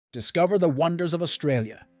Discover the wonders of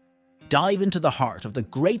Australia. Dive into the heart of the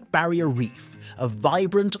Great Barrier Reef, a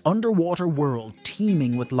vibrant underwater world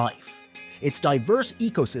teeming with life. Its diverse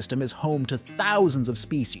ecosystem is home to thousands of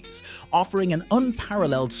species, offering an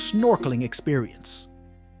unparalleled snorkeling experience.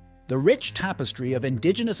 The rich tapestry of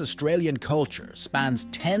Indigenous Australian culture spans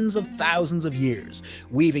tens of thousands of years,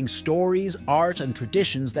 weaving stories, art, and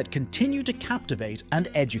traditions that continue to captivate and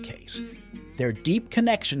educate. Their deep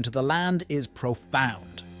connection to the land is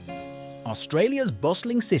profound. Australia's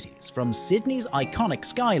bustling cities, from Sydney's iconic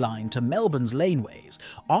skyline to Melbourne's laneways,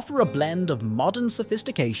 offer a blend of modern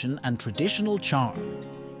sophistication and traditional charm.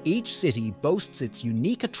 Each city boasts its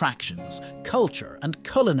unique attractions, culture, and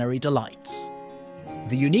culinary delights.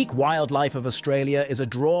 The unique wildlife of Australia is a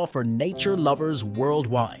draw for nature lovers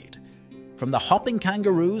worldwide. From the hopping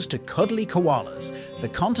kangaroos to cuddly koalas, the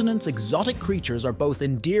continent's exotic creatures are both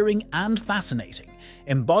endearing and fascinating,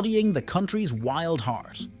 embodying the country's wild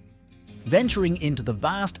heart. Venturing into the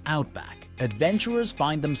vast Outback, adventurers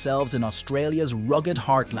find themselves in Australia's rugged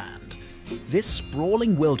heartland. This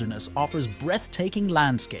sprawling wilderness offers breathtaking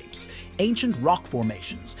landscapes, ancient rock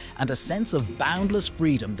formations, and a sense of boundless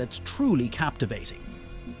freedom that's truly captivating.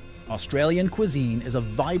 Australian cuisine is a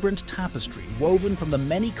vibrant tapestry woven from the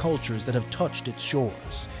many cultures that have touched its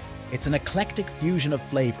shores. It's an eclectic fusion of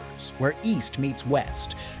flavors, where East meets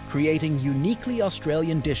West, creating uniquely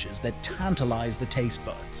Australian dishes that tantalize the taste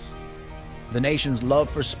buds. The nation's love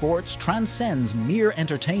for sports transcends mere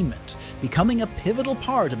entertainment, becoming a pivotal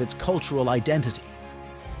part of its cultural identity.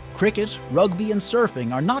 Cricket, rugby, and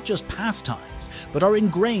surfing are not just pastimes, but are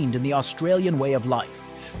ingrained in the Australian way of life,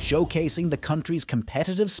 showcasing the country's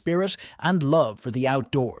competitive spirit and love for the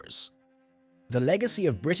outdoors. The legacy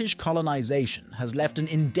of British colonisation has left an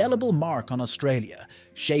indelible mark on Australia,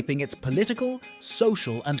 shaping its political,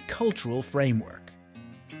 social, and cultural framework.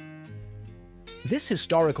 This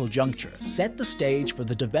historical juncture set the stage for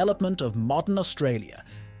the development of modern Australia,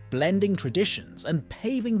 blending traditions and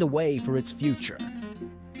paving the way for its future.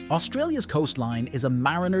 Australia's coastline is a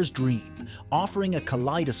mariner's dream, offering a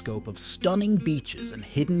kaleidoscope of stunning beaches and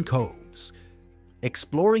hidden coves.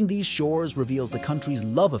 Exploring these shores reveals the country's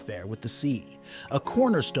love affair with the sea, a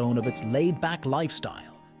cornerstone of its laid-back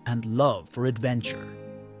lifestyle and love for adventure.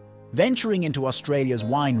 Venturing into Australia's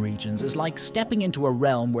wine regions is like stepping into a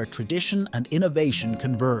realm where tradition and innovation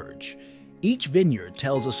converge. Each vineyard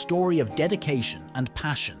tells a story of dedication and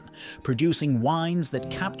passion, producing wines that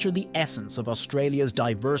capture the essence of Australia's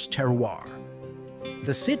diverse terroir.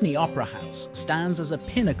 The Sydney Opera House stands as a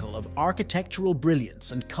pinnacle of architectural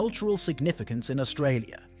brilliance and cultural significance in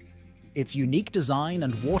Australia. Its unique design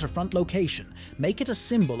and waterfront location make it a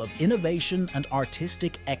symbol of innovation and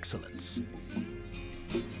artistic excellence.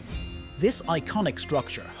 This iconic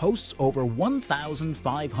structure hosts over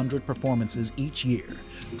 1,500 performances each year,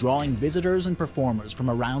 drawing visitors and performers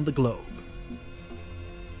from around the globe.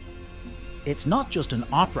 It's not just an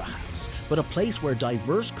opera house, but a place where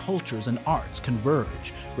diverse cultures and arts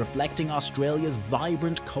converge, reflecting Australia's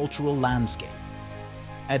vibrant cultural landscape.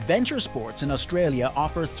 Adventure sports in Australia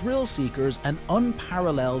offer thrill seekers an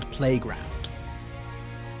unparalleled playground.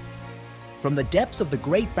 From the depths of the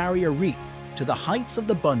Great Barrier Reef to the heights of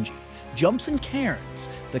the bungee, jumps and cairns,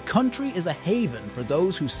 the country is a haven for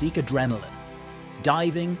those who seek adrenaline.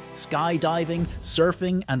 Diving, skydiving,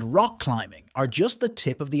 surfing, and rock climbing are just the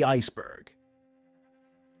tip of the iceberg.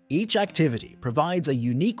 Each activity provides a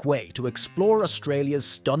unique way to explore Australia's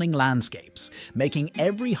stunning landscapes, making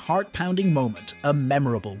every heart-pounding moment a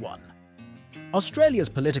memorable one. Australia's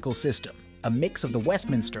political system, a mix of the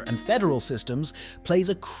Westminster and federal systems, plays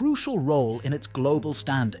a crucial role in its global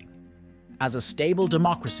standing. As a stable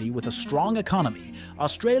democracy with a strong economy,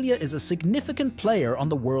 Australia is a significant player on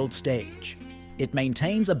the world stage. It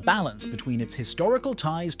maintains a balance between its historical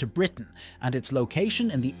ties to Britain and its location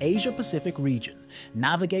in the Asia-Pacific region,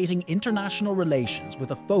 navigating international relations with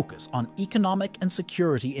a focus on economic and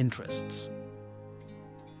security interests.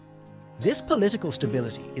 This political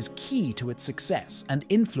stability is key to its success and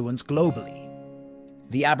influence globally.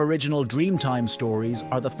 The Aboriginal Dreamtime stories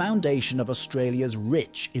are the foundation of Australia's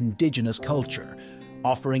rich Indigenous culture,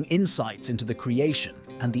 offering insights into the creation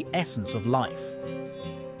and the essence of life.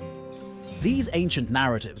 These ancient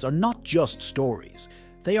narratives are not just stories,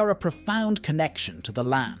 they are a profound connection to the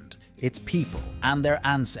land, its people, and their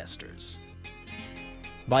ancestors.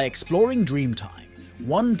 By exploring Dreamtime,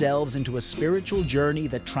 one delves into a spiritual journey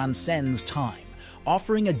that transcends time,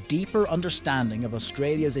 offering a deeper understanding of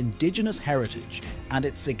Australia's Indigenous heritage and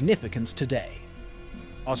its significance today.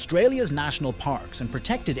 Australia's national parks and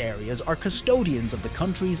protected areas are custodians of the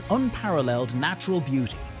country's unparalleled natural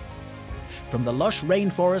beauty. From the lush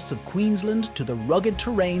rainforests of Queensland to the rugged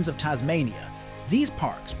terrains of Tasmania, these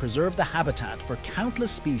parks preserve the habitat for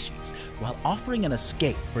countless species while offering an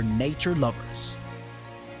escape for nature lovers.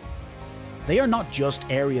 They are not just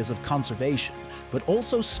areas of conservation, but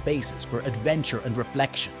also spaces for adventure and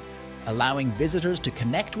reflection, allowing visitors to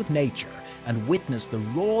connect with nature and witness the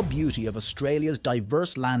raw beauty of Australia's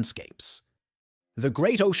diverse landscapes. The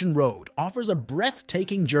Great Ocean Road offers a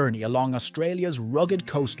breathtaking journey along Australia's rugged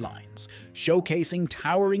coastlines, showcasing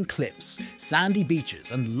towering cliffs, sandy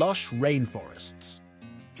beaches, and lush rainforests.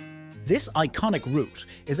 This iconic route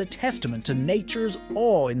is a testament to nature's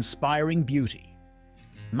awe-inspiring beauty.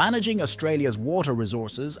 Managing Australia's water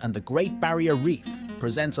resources and the Great Barrier Reef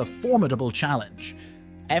presents a formidable challenge.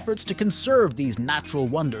 Efforts to conserve these natural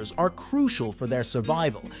wonders are crucial for their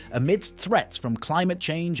survival amidst threats from climate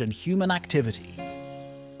change and human activity.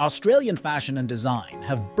 Australian fashion and design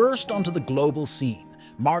have burst onto the global scene,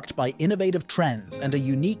 marked by innovative trends and a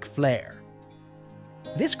unique flair.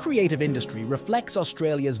 This creative industry reflects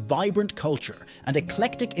Australia's vibrant culture and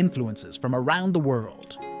eclectic influences from around the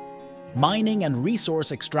world. Mining and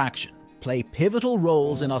resource extraction play pivotal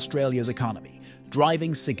roles in Australia's economy,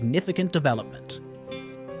 driving significant development.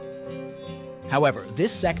 However,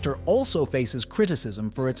 this sector also faces criticism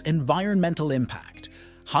for its environmental impact,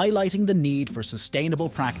 highlighting the need for sustainable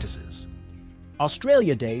practices.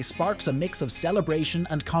 Australia Day sparks a mix of celebration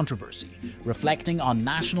and controversy, reflecting on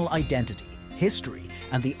national identity, history,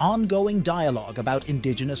 and the ongoing dialogue about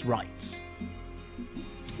Indigenous rights.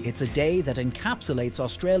 It's a day that encapsulates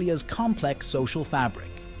Australia's complex social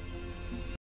fabric,